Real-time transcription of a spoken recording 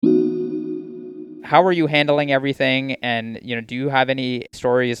how are you handling everything? And, do you have any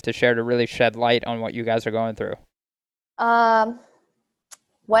stories to share to really shed light on what you guys are going through? Well,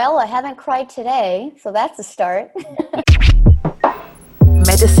 I haven't cried today, so that's a start.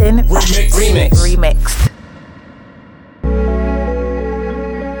 Medicine Remixed.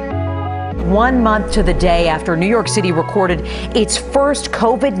 1 month to the day after New York City recorded its first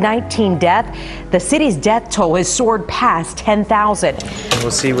COVID-19 death, the city's death toll has soared past 10,000.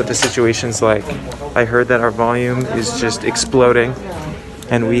 We'll see what the situation's like. I heard that our volume is just exploding,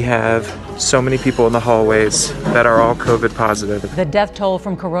 and we have so many people in the hallways that are all COVID positive. The death toll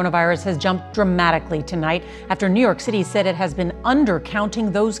from coronavirus has jumped dramatically tonight after New York City said it has been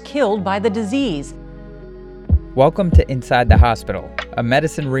undercounting those killed by the disease. Welcome to Inside the Hospital, a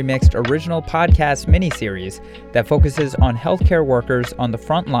Medicine Remixed original podcast miniseries that focuses on healthcare workers on the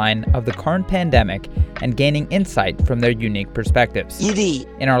front line of the current pandemic and gaining insight from their unique perspectives.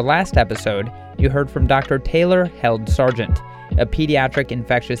 In our last episode, you heard from Dr. Taylor Held Sargent, a pediatric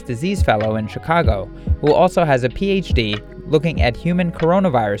infectious disease fellow in Chicago, who also has a PhD looking at human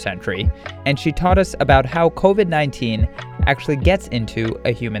coronavirus entry, and she taught us about how COVID-19 actually gets into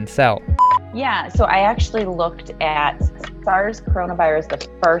a human cell. Yeah, so I actually looked at SARS coronavirus, the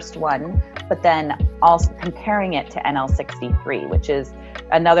first one, but then also comparing it to NL63, which is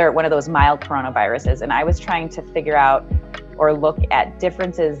another one of those mild coronaviruses. And I was trying to figure out or look at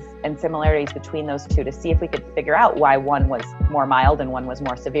differences and similarities between those two to see if we could figure out why one was more mild and one was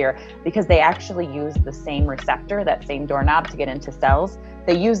more severe, because they actually use the same receptor, that same doorknob to get into cells.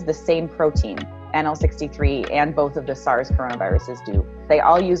 They use the same protein, NL63, and both of the SARS coronaviruses do. They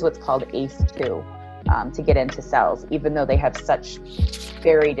all use what's called ACE2 to get into cells, even though they have such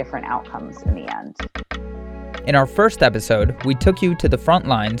very different outcomes in the end. In our first episode, we took you to the front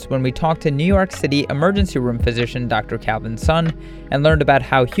lines when we talked to New York City emergency room physician Dr. Calvin Sun and learned about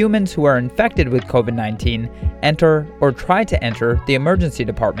how humans who are infected with COVID-19 enter or try to enter the emergency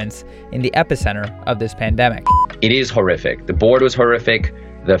departments in the epicenter of this pandemic. It is horrific. The board was horrific.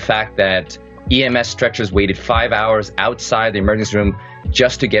 The fact that EMS stretchers waited 5 hours outside the emergency room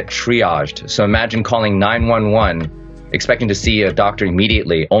just to get triaged. So imagine calling 911, expecting to see a doctor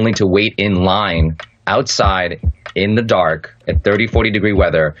immediately, only to wait in line outside in the dark at 30, 40 degree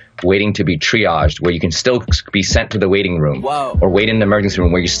weather, waiting to be triaged, where you can still be sent to the waiting room. Whoa. Or wait in the emergency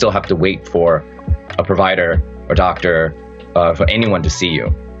room where you still have to wait for a provider or doctor, for anyone to see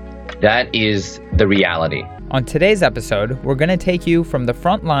you. That is the reality. On today's episode, we're going to take you from the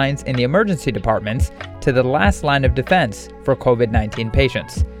front lines in the emergency departments to the last line of defense for COVID-19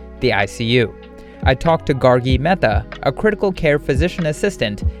 patients, the ICU. I talked to Gargi Mehta, a critical care physician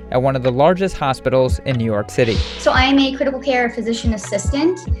assistant at one of the largest hospitals in New York City. So I'm a critical care physician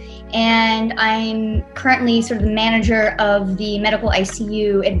assistant, and I'm currently sort of the manager of the medical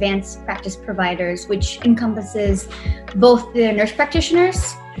ICU advanced practice providers, which encompasses both the nurse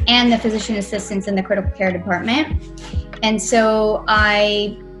practitioners and the physician assistants in the critical care department. And so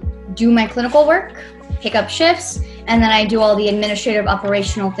I do my clinical work, pick up shifts, and then I do all the administrative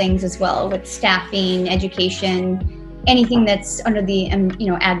operational things as well, with staffing, education, anything that's under the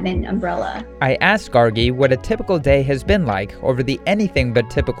admin umbrella. I asked Gargi what a typical day has been like over the anything but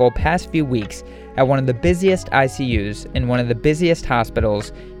typical past few weeks at one of the busiest ICUs in one of the busiest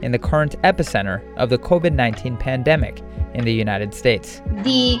hospitals in the current epicenter of the COVID-19 pandemic in the United States.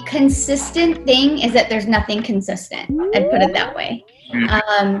 The consistent thing is that there's nothing consistent. I'd put it that way.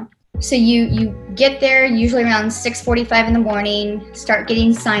 So you get there usually around 6:45 in the morning, start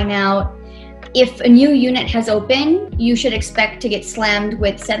getting sign out. If a new unit has opened, you should expect to get slammed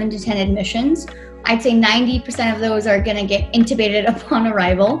with 7 to 10 admissions. I'd say 90% of those are going to get intubated upon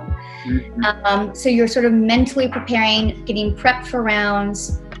arrival. So you're sort of mentally preparing, getting prepped for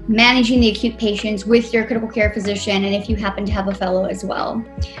rounds, managing the acute patients with your critical care physician, and if you happen to have a fellow as well.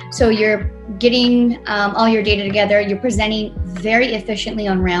 So you're getting all your data together, you're presenting very efficiently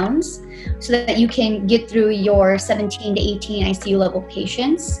on rounds so that you can get through your 17 to 18 ICU level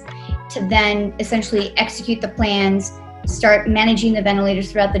patients to then essentially execute the plans, start managing the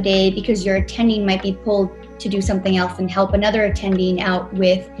ventilators throughout the day, because your attending might be pulled to do something else and help another attending out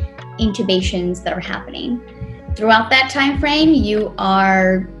with intubations that are happening. Throughout that time frame, you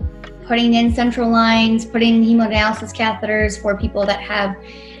are putting in central lines, putting in hemodialysis catheters for people that have,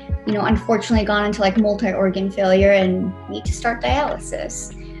 unfortunately gone into like multi-organ failure and need to start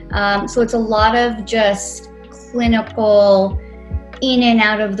dialysis. So it's a lot of just clinical in and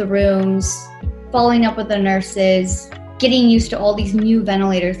out of the rooms, following up with the nurses, getting used to all these new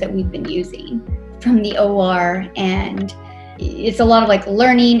ventilators that we've been using from the OR, and it's a lot of like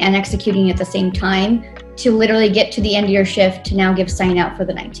learning and executing at the same time to literally get to the end of your shift to now give sign out for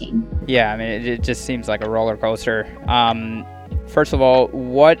the 19. Yeah, I mean, it just seems like a roller coaster. First of all,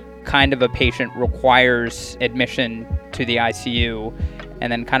 what kind of a patient requires admission to the ICU?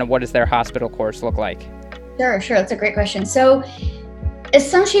 And then kind of what does their hospital course look like? Sure. That's a great question. So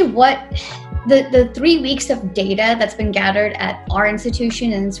essentially what the 3 weeks of data that's been gathered at our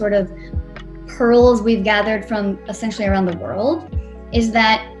institution and sort of pearls we've gathered from essentially around the world is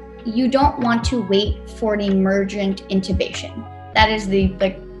that you don't want to wait for an emergent intubation. That is the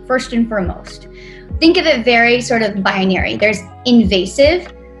first and foremost. Think of it very sort of binary. There's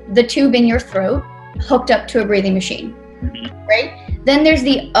invasive, the tube in your throat, hooked up to a breathing machine, right? Then there's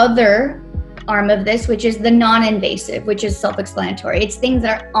the other arm of this, which is the non-invasive, which is self-explanatory. It's things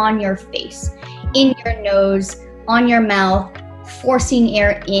that are on your face, in your nose, on your mouth, forcing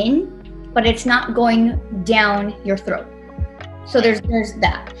air in, but it's not going down your throat. So there's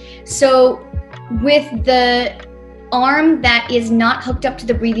that. So with the arm that is not hooked up to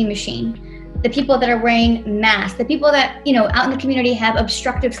the breathing machine, the people that are wearing masks, the people that, out in the community have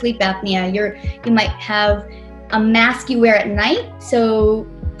obstructive sleep apnea, you might have a mask you wear at night, so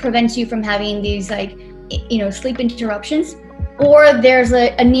prevents you from having these sleep interruptions. Or there's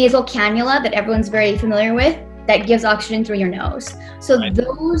a nasal cannula that everyone's very familiar with that gives oxygen through your nose. So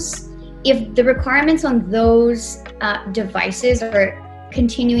those, if the requirements on those devices are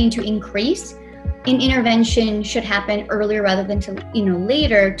continuing to increase, an intervention should happen earlier rather than to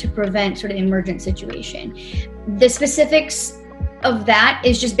later to prevent sort of emergent situation. The specifics of that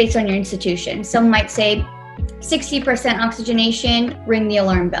is just based on your institution. Some might say 60% oxygenation, ring the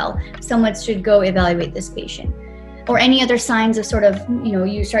alarm bell. Someone should go evaluate this patient. Or any other signs of sort of,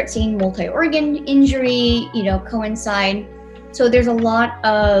 you start seeing multi-organ injury, coincide. So there's a lot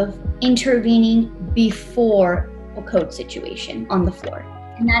of intervening before a code situation on the floor.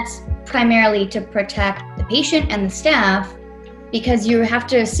 And that's primarily to protect the patient and the staff, because you have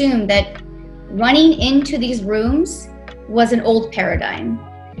to assume that running into these rooms was an old paradigm.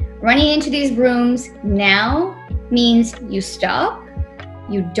 Running into these rooms now means you stop,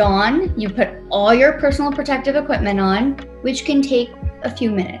 you don, you put all your personal protective equipment on, which can take a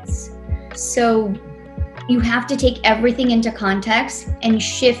few minutes. So you have to take everything into context and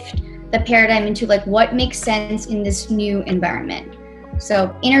shift the paradigm into what makes sense in this new environment.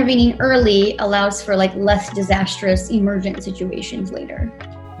 So intervening early allows for less disastrous emergent situations later.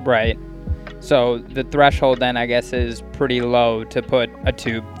 Right. So the threshold then, I guess, is pretty low to put a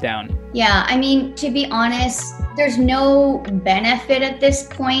tube down. Yeah, I mean, to be honest, there's no benefit at this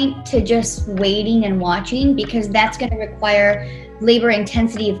point to just waiting and watching, because that's going to require labor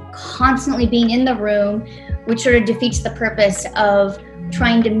intensity of constantly being in the room, which sort of defeats the purpose of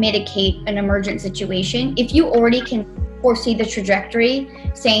trying to mitigate an emergent situation. If you already can foresee the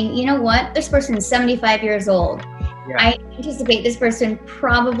trajectory, saying, you know what, this person's 75 years old. Yeah. I anticipate this person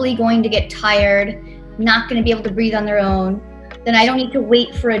probably going to get tired, not going to be able to breathe on their own. Then I don't need to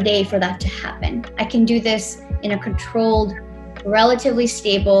wait for a day for that to happen. I can do this in a controlled, relatively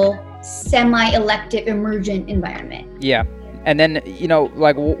stable, semi-elective, emergent environment. Yeah. And then,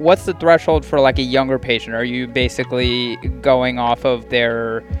 what's the threshold for a younger patient? Are you basically going off of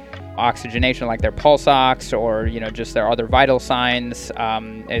their oxygenation, like their pulse ox, or, just their other vital signs?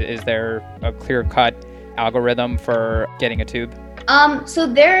 Is there a clear-cut algorithm for getting a tube?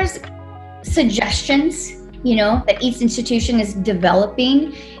 So there's suggestions, that each institution is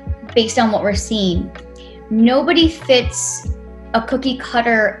developing based on what we're seeing. Nobody fits a cookie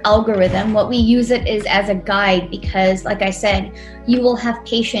cutter algorithm. What we use it is as a guide, because like I said, you will have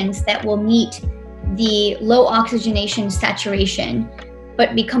patients that will meet the low oxygenation saturation,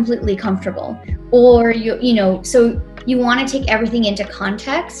 but be completely comfortable. Or so you want to take everything into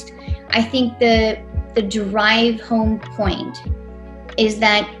context. I think the drive home point is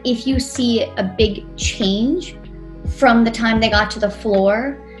that if you see a big change from the time they got to the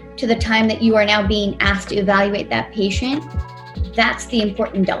floor to the time that you are now being asked to evaluate that patient, that's the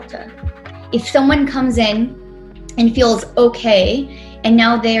important delta. If someone comes in and feels okay, and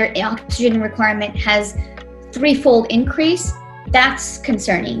now their oxygen requirement has threefold increase, that's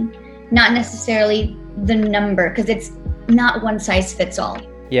concerning, not necessarily the number, because it's not one size fits all.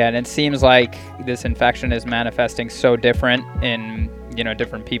 Yeah, and it seems like this infection is manifesting so different in,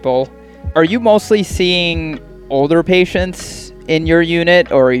 different people. Are you mostly seeing older patients in your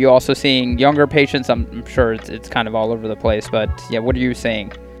unit, or are you also seeing younger patients? I'm sure it's kind of all over the place, but yeah, what are you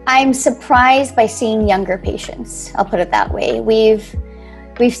seeing? I'm surprised by seeing younger patients. I'll put it that way. We've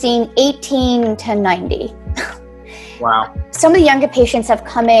seen 18 to 90. Wow. Some of the younger patients have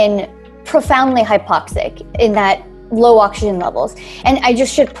come in profoundly hypoxic, in that low oxygen levels. And I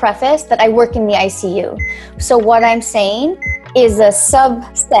just should preface that I work in the ICU. So what I'm saying is a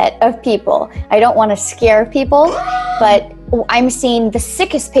subset of people. I don't want to scare people, but I'm seeing the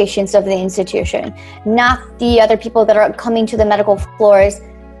sickest patients of the institution, not the other people that are coming to the medical floors.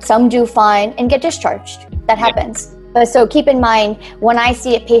 Some do fine and get discharged. That happens. But so keep in mind, when I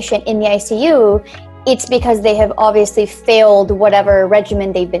see a patient in the ICU, it's because they have obviously failed whatever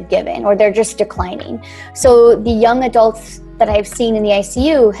regimen they've been given, or they're just declining. So the young adults that I've seen in the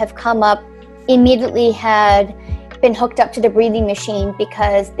ICU have come up, immediately had been hooked up to the breathing machine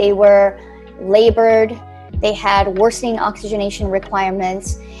because they were labored, they had worsening oxygenation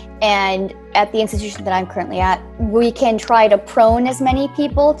requirements, and at the institution that I'm currently at, we can try to prone as many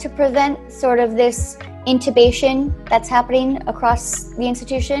people to prevent sort of this intubation that's happening across the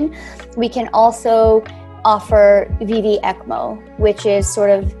institution. We can also offer VV ECMO, which is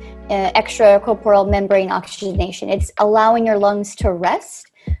sort of extracorporeal membrane oxygenation. It's allowing your lungs to rest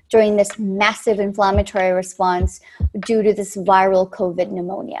during this massive inflammatory response due to this viral COVID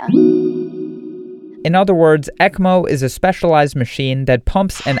pneumonia. In other words, ECMO is a specialized machine that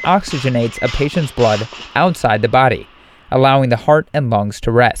pumps and oxygenates a patient's blood outside the body, allowing the heart and lungs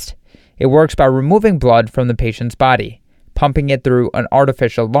to rest. It works by removing blood from the patient's body, pumping it through an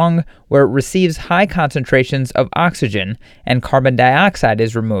artificial lung where it receives high concentrations of oxygen and carbon dioxide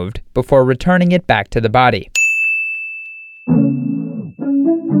is removed before returning it back to the body.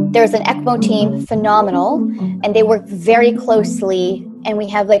 There's an ECMO team, phenomenal, and they work very closely, and we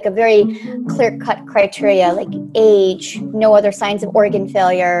have like a very clear-cut criteria like age, no other signs of organ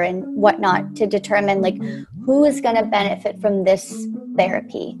failure and whatnot to determine like who is going to benefit from this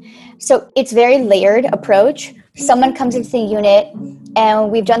therapy. So it's very layered approach. Someone comes into the unit,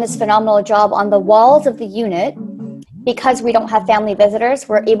 and we've done this phenomenal job on the walls of the unit. Because we don't have family visitors,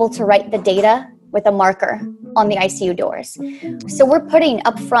 we're able to write the data with a marker on the ICU doors. So we're putting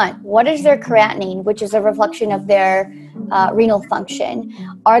up front, what is their creatinine, which is a reflection of their renal function?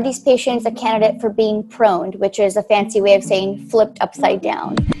 Are these patients a candidate for being proned, which is a fancy way of saying flipped upside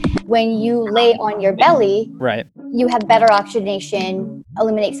down? When you lay on your belly, Right. you have better oxygenation,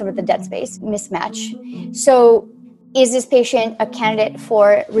 eliminate some of the dead space mismatch. So is this patient a candidate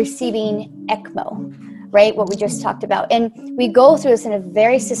for receiving ECMO? Right, what we just talked about. And we go through this in a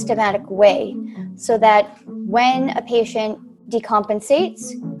very systematic way so that when a patient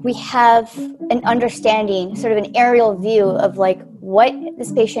decompensates, we have an understanding, sort of an aerial view of like what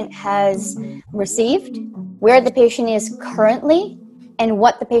this patient has received, where the patient is currently, and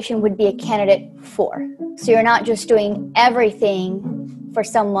what the patient would be a candidate for. So you're not just doing everything for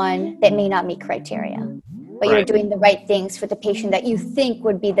someone that may not meet criteria, but you're doing the right things for the patient that you think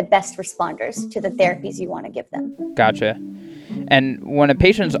would be the best responders to the therapies you want to give them. Gotcha. And when a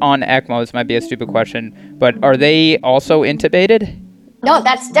patient's on ECMO, this might be a stupid question, but are they also intubated? No,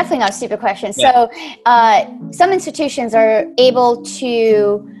 that's definitely not a stupid question. Yeah. So some institutions are able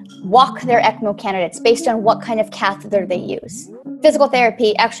to walk their ECMO candidates based on what kind of catheter they use. Physical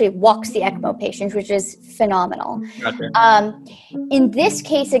therapy actually walks the ECMO patients, which is phenomenal. Gotcha. In this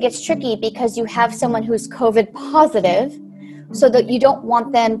case, it gets tricky because you have someone who's COVID positive, so that you don't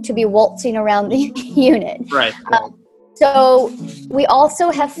want them to be waltzing around the unit. Right. So we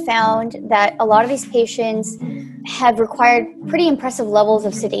also have found that a lot of these patients have required pretty impressive levels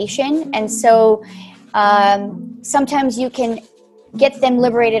of sedation. And so sometimes you can get them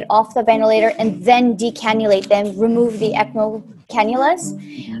liberated off the ventilator and then decannulate them, remove the ECMO cannulas.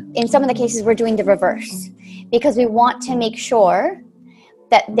 In some of the cases, we're doing the reverse because we want to make sure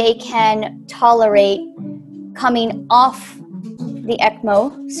that they can tolerate coming off the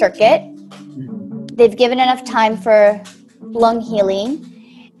ECMO circuit. They've given enough time for lung healing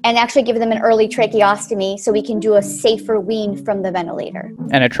and actually give them an early tracheostomy so we can do a safer wean from the ventilator.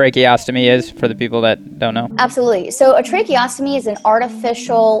 And a tracheostomy is, for the people that don't know? Absolutely. So a tracheostomy is an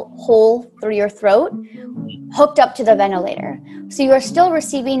artificial hole through your throat hooked up to the ventilator. So you are still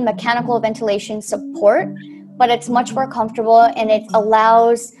receiving mechanical ventilation support, but it's much more comfortable and it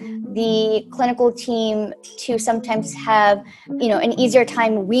allows the clinical team to sometimes have, an easier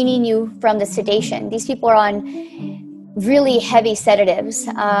time weaning you from the sedation. These people are on really heavy sedatives,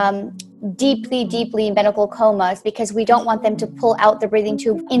 deeply medical comas, because we don't want them to pull out the breathing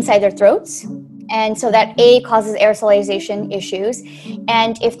tube inside their throats. And so that causes aerosolization issues.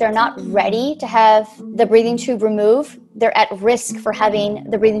 And if they're not ready to have the breathing tube removed, they're at risk for having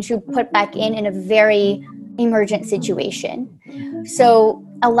the breathing tube put back in a very emergent situation. So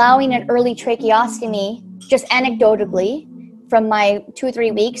allowing an early tracheostomy, just anecdotally, from my 2 or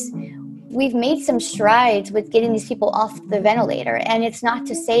 3 weeks, we've made some strides with getting these people off the ventilator. And it's not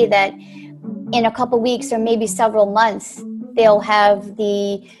to say that in a couple weeks or maybe several months, they'll have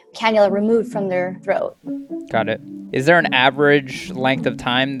the cannula removed from their throat. Got it. Is there an average length of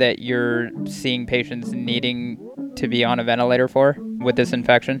time that you're seeing patients needing to be on a ventilator for with this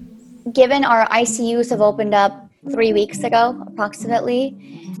infection? Given our ICUs have opened up 3 weeks ago, approximately,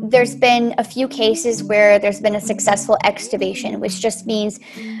 there's been a few cases where there's been a successful extubation, which just means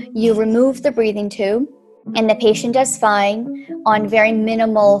you remove the breathing tube and the patient does fine on very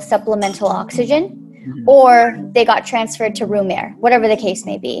minimal supplemental oxygen, or they got transferred to room air, whatever the case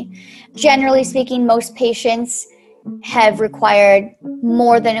may be. Generally speaking, most patients have required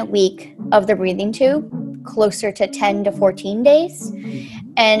more than a week of the breathing tube, closer to 10 to 14 days.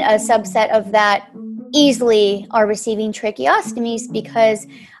 And a subset of that easily are receiving tracheostomies because,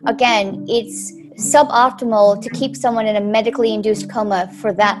 again, it's suboptimal to keep someone in a medically induced coma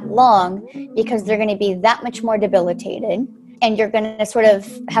for that long because they're going to be that much more debilitated. And you're going to sort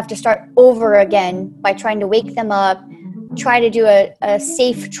of have to start over again by trying to wake them up, try to do a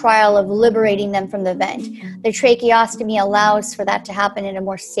safe trial of liberating them from the vent. The tracheostomy allows for that to happen in a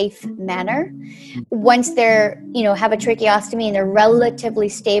more safe manner. Once they're, have a tracheostomy and they're relatively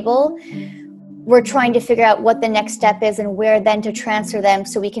stable, we're trying to figure out what the next step is and where then to transfer them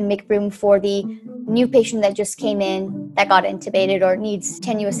so we can make room for the new patient that just came in that got intubated or needs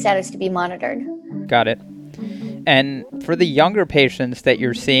tenuous status to be monitored. Got it. And for the younger patients that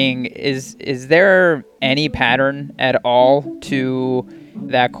you're seeing, is there any pattern at all to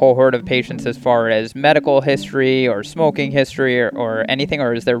that cohort of patients as far as medical history or smoking history or anything,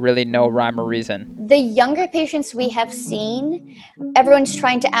 or is there really no rhyme or reason? The younger patients we have seen, everyone's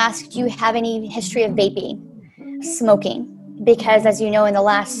trying to ask, do you have any history of vaping, smoking? Because as you know, in the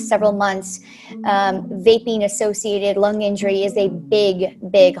last several months, vaping-associated lung injury is a big,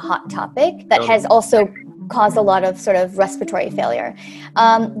 big hot topic that has also caused a lot of sort of respiratory failure.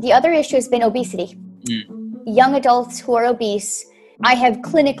 The other issue has been obesity. Young adults who are obese, I have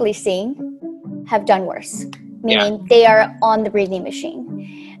clinically seen, have done worse, meaning they are on the breathing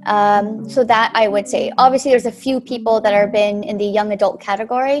machine. So that I would say, obviously there's a few people that have been in the young adult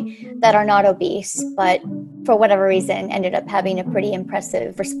category that are not obese, but for whatever reason ended up having a pretty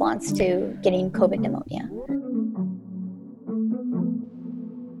impressive response to getting COVID pneumonia.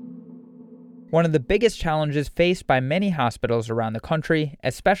 One of the biggest challenges faced by many hospitals around the country,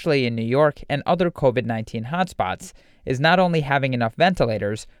 especially in New York and other COVID-19 hotspots, is not only having enough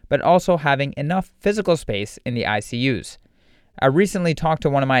ventilators, but also having enough physical space in the ICUs. I recently talked to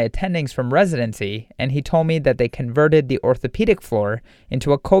one of my attendings from residency, and he told me that they converted the orthopedic floor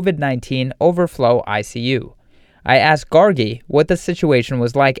into a COVID-19 overflow ICU. I asked Gargi what the situation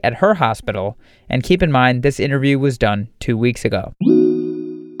was like at her hospital, and keep in mind this interview was done 2 weeks ago.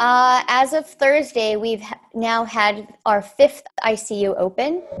 As of Thursday, we've now had our 5th ICU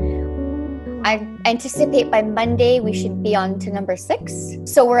open. I anticipate by Monday we should be on to number 6.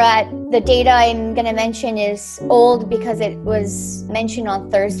 So the data I'm going to mention is old because it was mentioned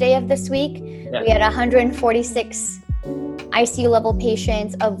on Thursday of this week. Yeah. We had 146 ICU level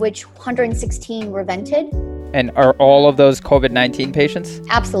patients, of which 116 were vented. And are all of those COVID-19 patients?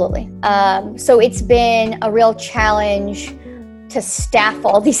 Absolutely. So it's been a real challenge to staff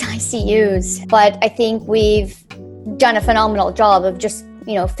all these ICUs, but I think we've done a phenomenal job of just,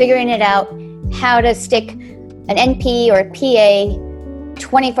 figuring it out, how to stick an NP or a PA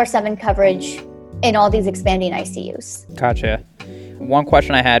 24/7 coverage in all these expanding ICUs. Gotcha. One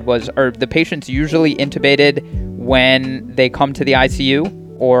question I had was, are the patients usually intubated when they come to the ICU,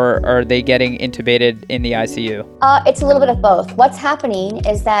 or are they getting intubated in the ICU? It's a little bit of both. What's happening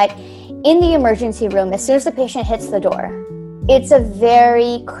is that in the emergency room, as soon as the patient hits the door, it's a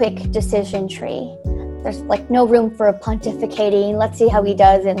very quick decision tree. There's no room for pontificating. Let's see how he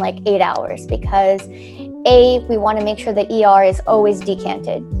does in 8 hours, because we want to make sure the ER is always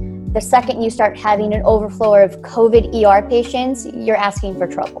decanted. The second you start having an overflow of COVID ER patients, you're asking for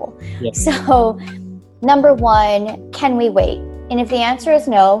trouble. Yep. So number one, can we wait? And if the answer is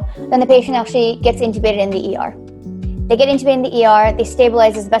no, then the patient actually gets intubated in the ER. They get intubated in the ER, they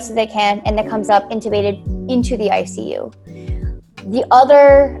stabilize as best as they can, and then comes up intubated into the ICU. The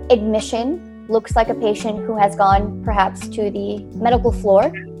other admission looks like a patient who has gone perhaps to the medical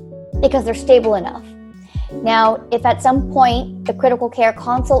floor because they're stable enough. Now, if at some point the critical care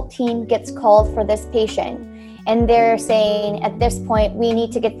consult team gets called for this patient and they're saying at this point we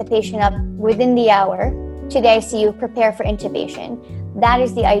need to get the patient up within the hour to the ICU, prepare for intubation, that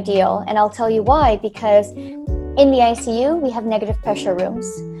is the ideal. And I'll tell you why, because in the ICU we have negative pressure rooms.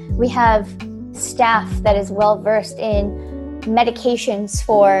 We have staff that is well versed in medications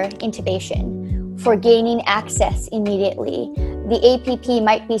for intubation, for gaining access immediately. The APP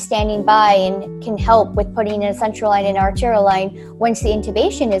might be standing by and can help with putting in a central line and arterial line once the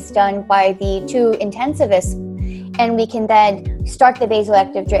intubation is done by the 2 intensivists. And we can then start the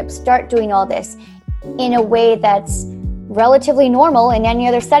vasoactive drip, start doing all this in a way that's relatively normal in any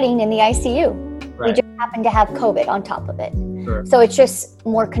other setting in the ICU. Right. We just happen to have COVID on top of it. Sure. So it's just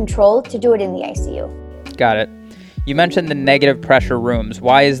more controlled to do it in the ICU. Got it. You mentioned the negative pressure rooms.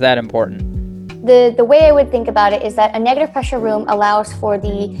 Why is that important? The way I would think about it is that a negative pressure room allows for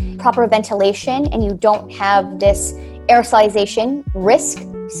the proper ventilation, and you don't have this aerosolization risk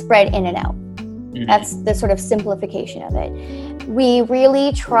spread in and out. Mm-hmm. That's the sort of simplification of it. We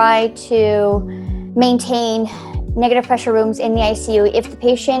really try to maintain negative pressure rooms in the ICU if the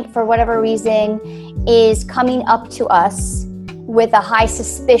patient, for whatever reason, is coming up to us with a high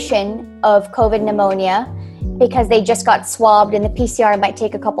suspicion of COVID pneumonia, because they just got swabbed and the PCR might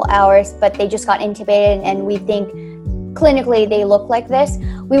take a couple hours, but they just got intubated and we think clinically they look like this,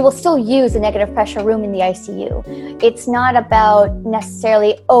 we will still use a negative pressure room in the ICU. It's not about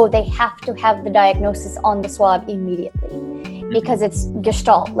necessarily, they have to have the diagnosis on the swab immediately, because it's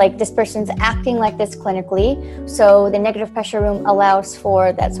gestalt, like this person's acting like this clinically. So the negative pressure room allows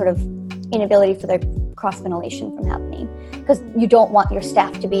for that sort of inability for the cross-ventilation from happening, because you don't want your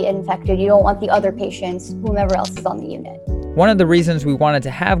staff to be infected. You don't want the other patients, whomever else is on the unit. One of the reasons we wanted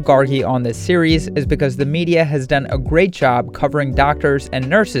to have Gargi on this series is because the media has done a great job covering doctors and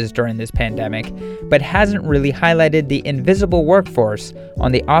nurses during this pandemic, but hasn't really highlighted the invisible workforce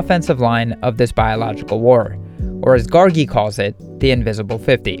on the offensive line of this biological war, or as Gargi calls it, the invisible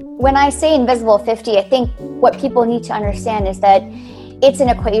 50. When I say invisible 50, I think what people need to understand is that it's an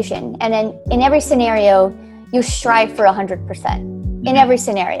equation, and in every scenario, you strive for 100%. In every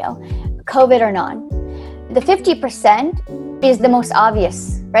scenario, COVID or non. The 50% is the most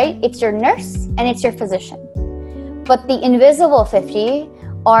obvious, right? It's your nurse and it's your physician. But the invisible 50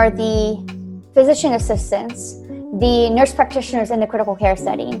 are the physician assistants, the nurse practitioners in the critical care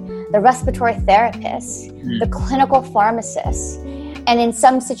setting, the respiratory therapists, the clinical pharmacists, and in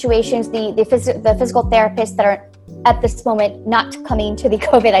some situations, the physical therapists that are at this moment not coming to the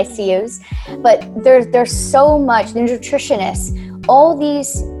COVID ICUs. But there's so much, the nutritionists, all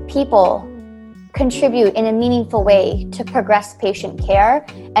these people contribute in a meaningful way to progress patient care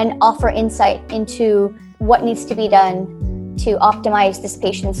and offer insight into what needs to be done to optimize this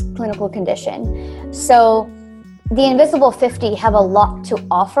patient's clinical condition. So the invisible 50 have a lot to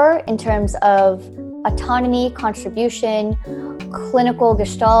offer in terms of autonomy, contribution, clinical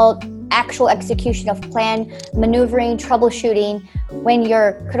gestalt, actual execution of plan, maneuvering, troubleshooting when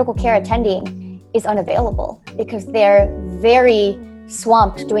your critical care attending is unavailable, because they're very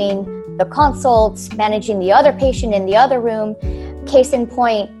swamped doing the consults, managing the other patient in the other room. Case in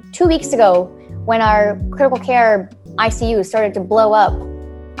point, 2 weeks ago, when our critical care ICU started to blow up,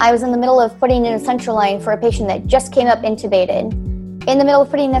 I was in the middle of putting in a central line for a patient that just came up intubated. In the middle of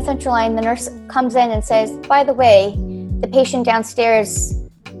putting in the central line, the nurse comes in and says, by the way, the patient downstairs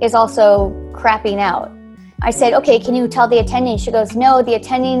is also crapping out. I said, okay, can you tell the attending? She goes, no, the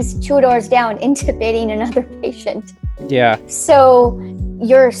attending's 2 doors down intubating another patient. Yeah. So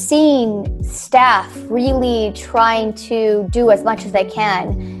you're seeing staff really trying to do as much as they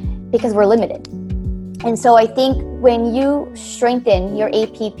can because we're limited. And so I think when you strengthen your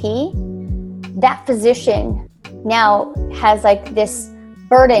APP, that physician now has like this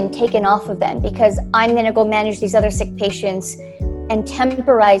burden taken off of them, because I'm going to go manage these other sick patients and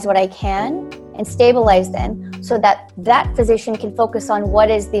temporize what I can and stabilize them so that that physician can focus on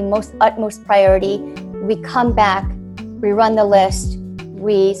what is the utmost priority. We come back, we run the list,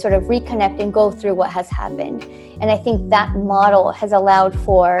 we sort of reconnect and go through what has happened. And I think that model has allowed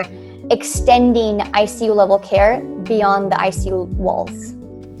for extending ICU level care beyond the ICU walls.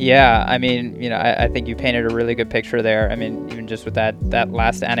 Yeah, I mean, I think you painted a really good picture there. I mean, even just with that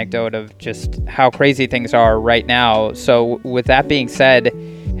last anecdote of just how crazy things are right now. So with that being said,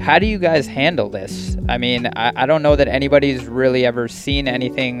 how do you guys handle this? I mean, I don't know that anybody's really ever seen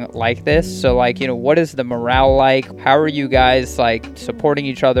anything like this. So what is the morale like? How are you guys supporting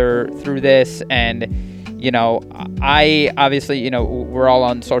each other through this? And I obviously, we're all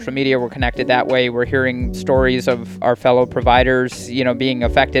on social media. We're connected that way. We're hearing stories of our fellow providers, being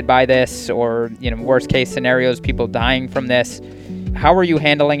affected by this, or, worst case scenarios, people dying from this. How are you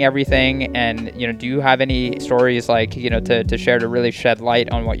handling everything? And, do you have any stories to share to really shed light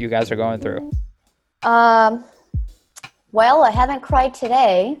on what you guys are going through? Well, I haven't cried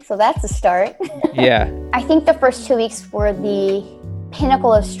today, so that's a start. Yeah. I think the first 2 weeks were the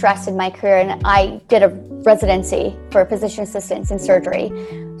pinnacle of stress in my career, and I did a residency for physician assistants in surgery.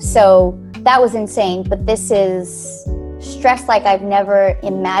 So that was insane. But this is stress like I've never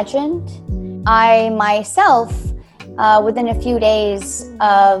imagined. I myself, within a few days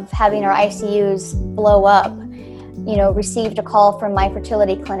of having our ICUs blow up, received a call from my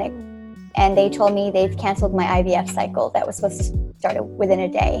fertility clinic, and they told me they've canceled my IVF cycle that was supposed to start within a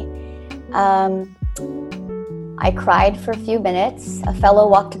day. I cried for a few minutes. A fellow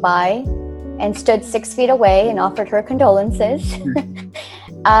walked by and stood 6 feet away and offered her condolences.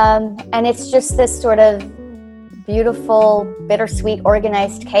 And it's just this sort of beautiful, bittersweet,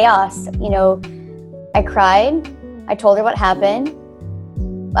 organized chaos. I cried. I told her what happened.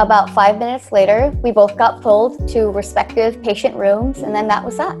 About 5 minutes later, we both got pulled to respective patient rooms, and then that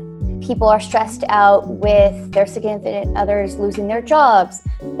was that. People are stressed out with their significant others losing their jobs.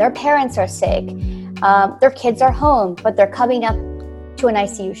 Their parents are sick. Their kids are home, but they're coming up to an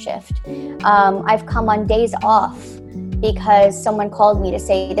ICU shift. I've come on days off because someone called me to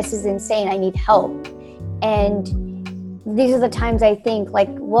say, this is insane, I need help. And these are the times I think, like,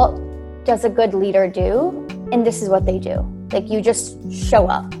 what does a good leader do? And this is what they do. Like, you just show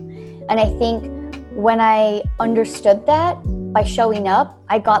up. And I think when I understood that, by showing up,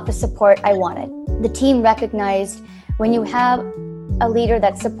 I got the support I wanted. The team recognized when you have a leader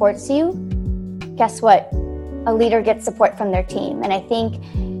that supports you, guess what? A leader gets support from their team. And I think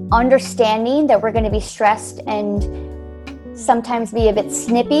understanding that we're going to be stressed and sometimes be a bit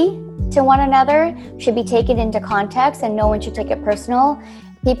snippy to one another should be taken into context, and no one should take it personal.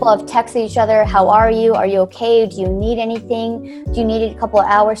 People have texted each other, how are you? Are you okay? Do you need anything? Do you need a couple of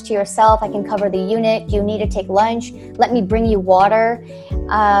hours to yourself? I can cover the unit. Do you need to take lunch? Let me bring you water.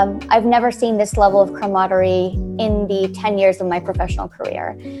 I've never seen this level of camaraderie in the 10 years of my professional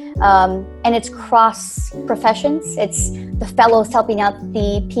career. And it's cross professions. It's the fellows helping out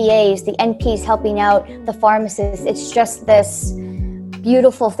the PAs, the NPs helping out the pharmacists. It's just this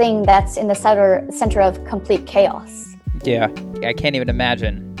beautiful thing that's in the center of complete chaos. Yeah, I can't even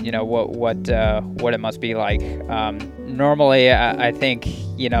imagine, what it must be like. Normally, I think,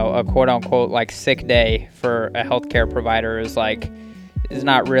 a quote unquote like sick day for a healthcare provider is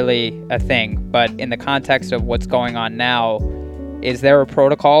not really a thing. But in the context of what's going on now, is there a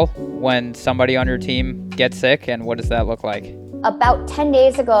protocol when somebody on your team gets sick, and what does that look like? About 10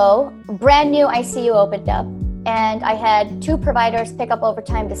 days ago, a brand new ICU opened up, and I had 2 providers pick up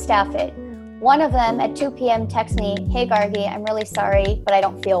overtime to staff it. One of them at 2 p.m. texts me, hey Gargi, I'm really sorry, but I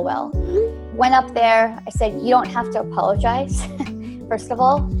don't feel well. Went up there, I said, you don't have to apologize. First of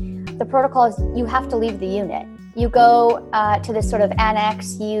all, the protocol is you have to leave the unit. You go to this sort of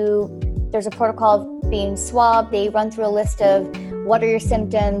annex, there's a protocol of being swabbed, they run through a list of what are your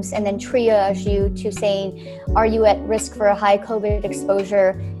symptoms, and then triage you to saying, are you at risk for a high COVID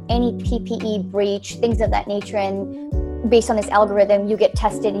exposure, any PPE breach, things of that nature, and based on this algorithm, you get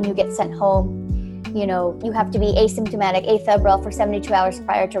tested and you get sent home. You have to be asymptomatic, afebrile for 72 hours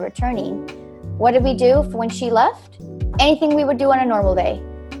prior to returning. What did we do when she left? Anything we would do on a normal day.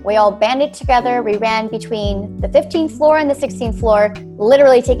 We all banded together. We ran between the 15th floor and the 16th floor,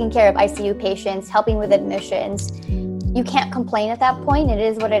 literally taking care of ICU patients, helping with admissions. You can't complain at that point. It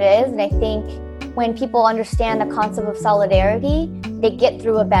is what it is. And I think when people understand the concept of solidarity, they get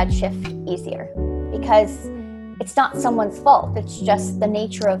through a bad shift easier, because it's not someone's fault. It's just the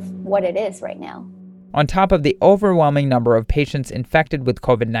nature of what it is right now. On top of the overwhelming number of patients infected with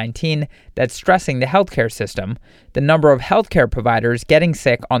COVID-19 that's stressing the healthcare system, the number of healthcare providers getting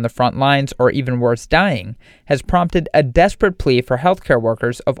sick on the front lines, or even worse, dying, has prompted a desperate plea for healthcare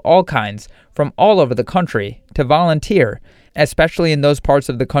workers of all kinds from all over the country to volunteer, especially in those parts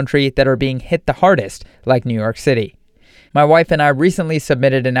of the country that are being hit the hardest, like New York City. My wife and I recently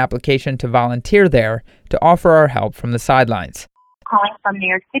submitted an application to volunteer there to offer our help from the sidelines. Calling from New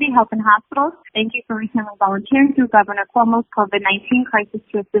York City Health and Hospitals. Thank you for recently volunteering through Governor Cuomo's COVID-19 crisis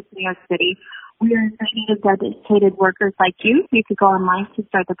to assist New York City. We are in need of dedicated workers like you. You could go online to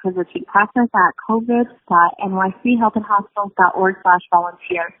start the privileging process at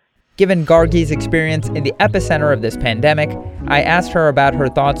covid.nychealthandhospitals.org/volunteer. Given Gargi's experience in the epicenter of this pandemic, I asked her about her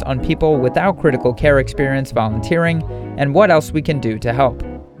thoughts on people without critical care experience volunteering and what else we can do to help.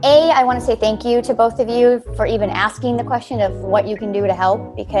 I want to say thank you to both of you for even asking the question of what you can do to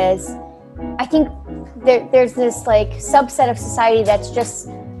help, because I think there's this subset of society that's just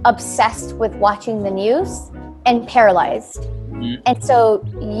obsessed with watching the news and paralyzed. Mm-hmm. And so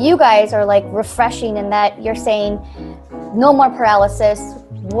you guys are refreshing in that you're saying no more paralysis.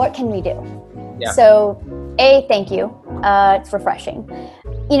 What can we do? Yeah. So, thank you. It's refreshing.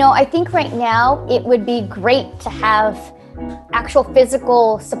 I think right now it would be great to have actual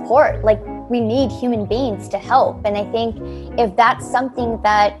physical support. We need human beings to help. And I think if that's something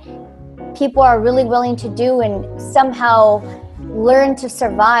that people are really willing to do and somehow learn to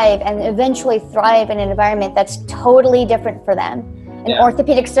survive and eventually thrive in an environment that's totally different for them. An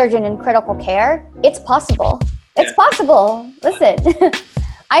orthopedic surgeon in critical care, it's possible. It's possible. Listen,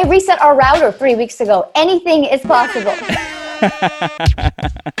 I reset our router 3 weeks ago. Anything is possible.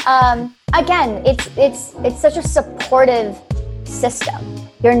 Again, it's such a supportive system.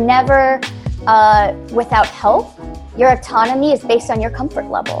 You're never without help. Your autonomy is based on your comfort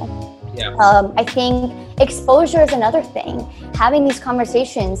level. I think exposure is another thing. Having these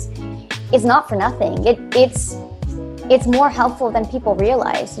conversations is not for nothing. It's more helpful than people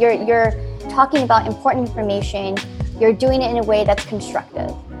realize. You're talking about important information. You're doing it in a way that's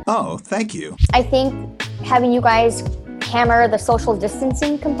constructive. Oh, thank you. I think having you guys hammer the social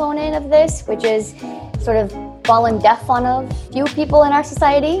distancing component of this, which is sort of fallen deaf on a few people in our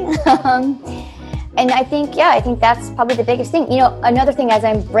society. And I think that's probably the biggest thing. You know, another thing as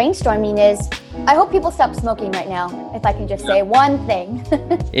I'm brainstorming is I hope people stop smoking right now, if I can just say one thing.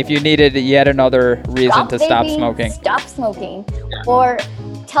 If you needed yet another reason to stop smoking. Stop smoking. Or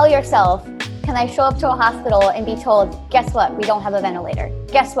tell yourself, can I show up to a hospital and be told, guess what, we don't have a ventilator.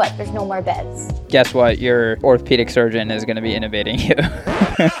 Guess what, there's no more beds. Guess what, your orthopedic surgeon is going to be intubating you.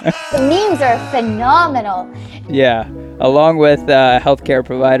 The memes are phenomenal. Yeah. Along with healthcare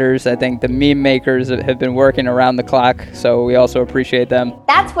providers, I think the meme makers have been working around the clock, so we also appreciate them.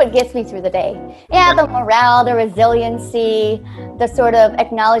 That's what gets me through the day. Yeah, the morale, the resiliency, the sort of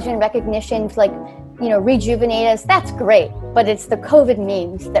acknowledgement, recognition to rejuvenate us, that's great. But it's the COVID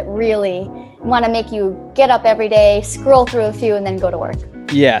memes that really want to make you get up every day, scroll through a few, and then go to work.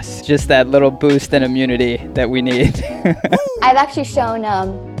 Yes, just that little boost in immunity that we need. I've actually shown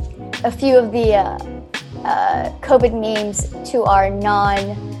a few of the COVID memes to our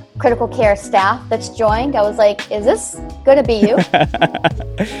non-critical care staff that's joined. I was like, is this going to be you?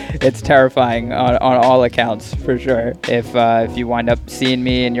 It's terrifying on all accounts, for sure. If you wind up seeing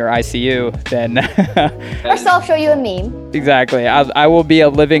me in your ICU, then... First I'll show you a meme. Exactly. I will be a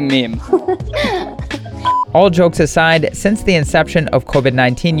living meme. All jokes aside, since the inception of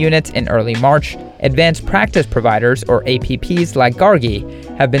COVID-19 units in early March, advanced practice providers, or APPs like Gargi,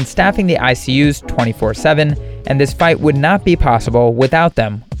 have been staffing the ICUs 24/7, and this fight would not be possible without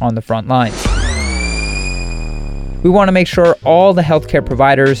them on the front lines. We want to make sure all the healthcare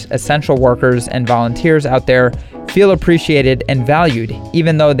providers, essential workers, and volunteers out there feel appreciated and valued,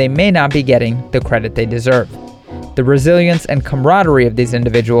 even though they may not be getting the credit they deserve. The resilience and camaraderie of these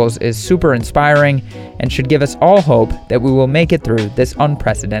individuals is super inspiring and should give us all hope that we will make it through this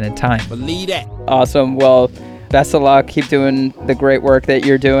unprecedented time. Believe that. Awesome. Well, best of luck. Keep doing the great work that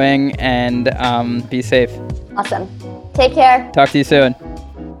you're doing, and be safe. Awesome. Take care. Talk to you soon.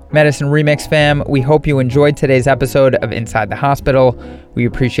 Medicine Remix fam, we hope you enjoyed today's episode of Inside the Hospital. We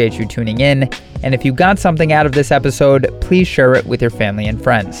appreciate you tuning in. And if you got something out of this episode, please share it with your family and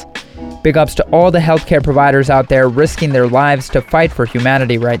friends. Big ups to all the healthcare providers out there risking their lives to fight for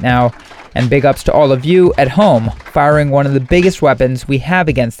humanity right now. And big ups to all of you at home firing one of the biggest weapons we have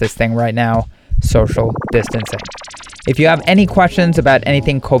against this thing right now, social distancing. If you have any questions about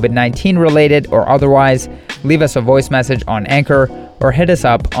anything COVID-19 related or otherwise, leave us a voice message on Anchor or hit us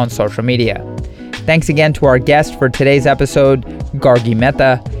up on social media. Thanks again to our guest for today's episode, Gargi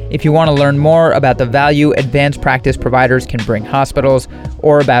Mehta. If you want to learn more about the value advanced practice providers can bring hospitals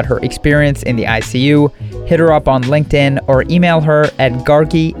or about her experience in the ICU, hit her up on LinkedIn or email her at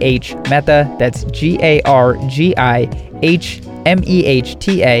gargihmehta, that's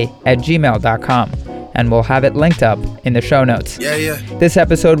GargihMehta@gmail.com. And we'll have it linked up in the show notes. Yeah. This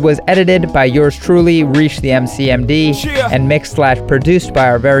episode was edited by yours truly, Rish the MCMD, and mixed/produced by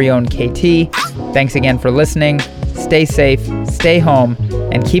our very own KT. Thanks again for listening. Stay safe, stay home,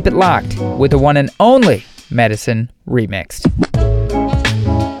 and keep it locked with the one and only Medicine Remixed.